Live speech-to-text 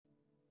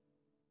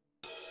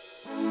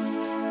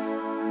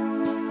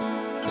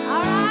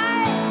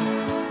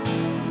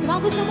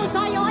gusto mo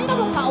sayaw, ay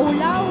namang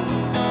kaulaw.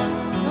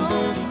 No?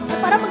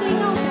 At para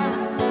maglingaw ka.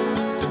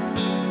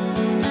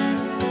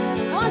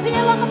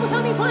 Sinyawan ka po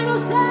sa aming final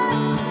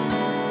set.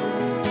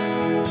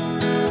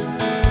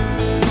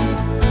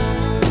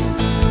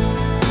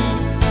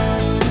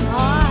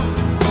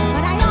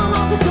 Maraya ang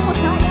mga gusto mo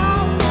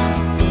sayaw.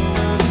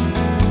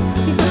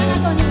 Bisa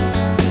na to niyo.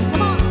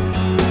 Come on.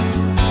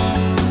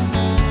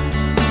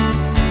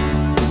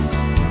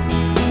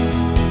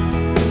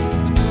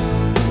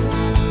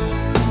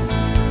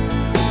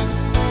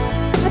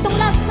 Katong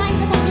last time,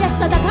 katong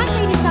fiesta, daghan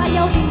kayo ni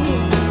sayaw din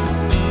eh.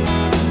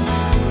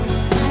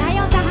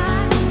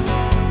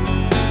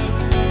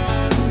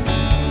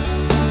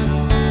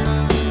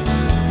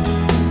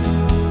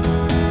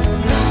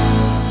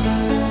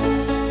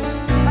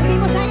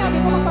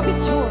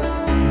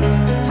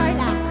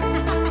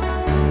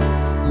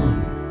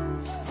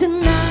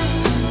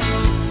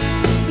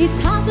 Tonight, it's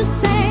hard to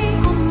stay